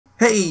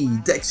Hey,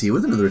 Dex here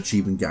with another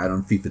achievement guide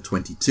on FIFA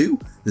 22.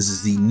 This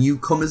is the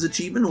Newcomers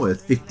achievement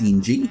worth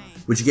 15G,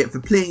 which you get for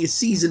playing a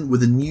season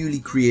with a newly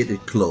created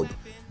club.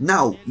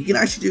 Now, you can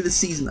actually do the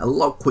season a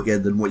lot quicker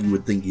than what you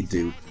would think you'd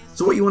do.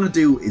 So what you want to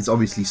do is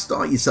obviously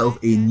start yourself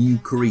a new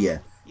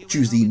career.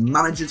 Choose the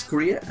manager's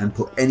career and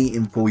put any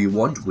info you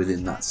want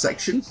within that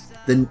section.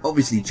 Then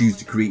obviously choose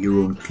to create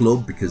your own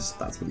club because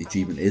that's what the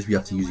achievement is. We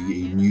have to use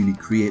a newly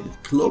created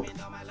club.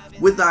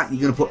 With that, you're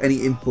going to put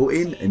any info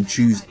in and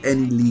choose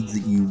any leagues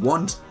that you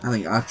want. I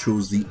think I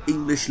chose the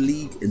English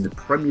League in the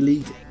Premier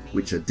League,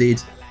 which I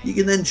did. You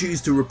can then choose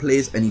to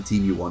replace any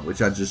team you want,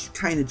 which I just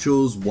kind of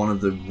chose one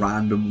of the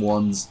random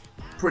ones.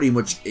 Pretty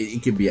much,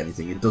 it can be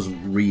anything. It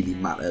doesn't really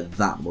matter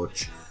that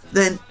much.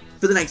 Then,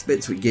 for the next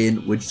bits,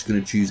 again, we're just going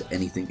to choose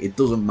anything. It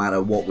doesn't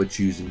matter what we're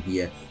choosing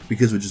here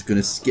because we're just going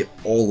to skip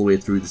all the way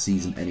through the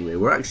season anyway.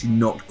 We're actually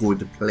not going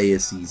to play a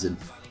season.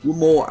 We're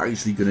more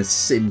actually going to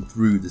sim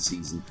through the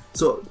season.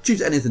 So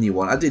choose anything you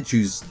want. I did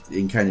choose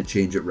and kind of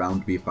change it around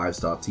to be a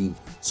 5-star team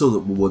so that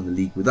we won the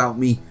league without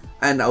me.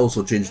 And I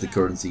also changed the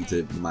currency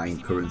to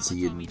mine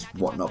currency and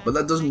whatnot. But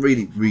that doesn't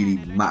really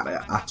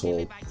matter at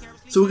all.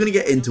 So we're going to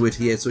get into it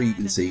here. So you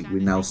can see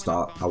we now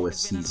start our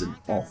season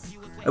off.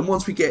 And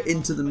once we get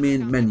into the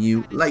main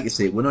menu, like I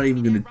say, we're not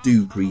even going to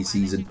do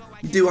pre-season.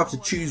 You do have to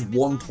choose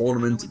one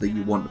tournament that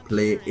you want to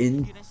play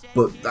in,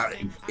 but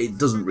it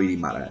doesn't really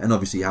matter. And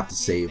obviously you have to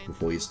save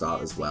before you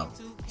start as well.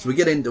 So we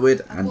get into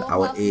it, and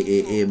our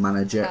AAA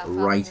manager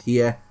right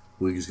here,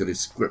 we're just going to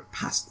script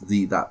past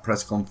that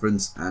press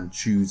conference and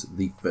choose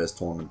the first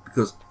tournament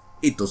because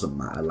it doesn't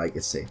matter, like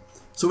I say.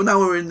 So now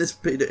we're in this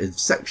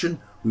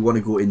section. We want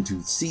to go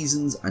into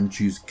seasons and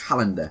choose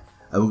calendar,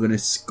 and we're going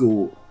to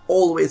go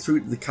all the way through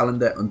to the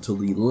calendar until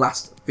the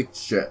last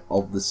fixture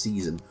of the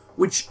season,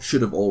 which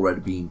should have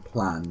already been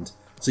planned.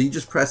 So you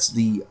just press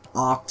the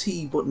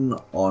RT button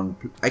on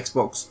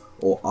Xbox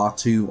or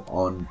R2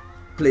 on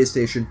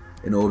PlayStation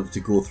in order to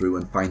go through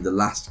and find the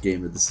last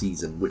game of the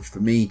season, which for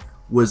me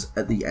was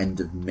at the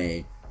end of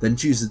May. Then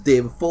choose the day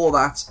before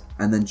that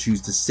and then choose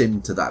to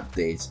sim to that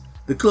date.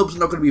 The club's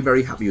not going to be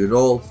very happy at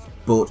all,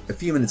 but a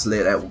few minutes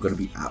later we're going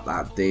to be at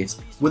that date.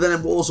 We're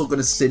then also going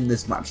to sim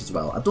this match as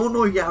well. I don't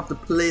know if you have to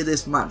play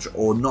this match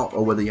or not,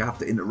 or whether you have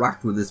to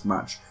interact with this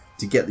match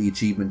to get the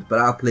achievement, but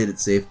I played it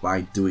safe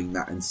by doing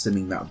that and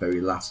simming that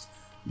very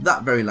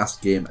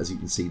last game, as you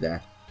can see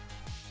there.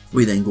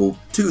 We then go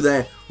to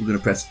there, we're going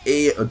to press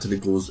A until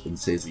it goes and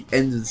says the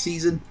end of the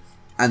season,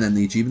 and then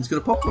the achievement's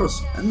going to pop for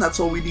us, and that's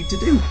all we need to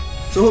do.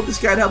 So I hope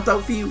this guide helped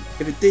out for you.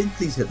 If it did,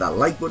 please hit that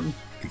like button,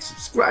 please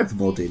subscribe for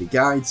more daily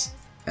guides,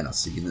 and I'll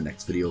see you in the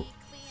next video.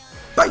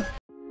 Bye!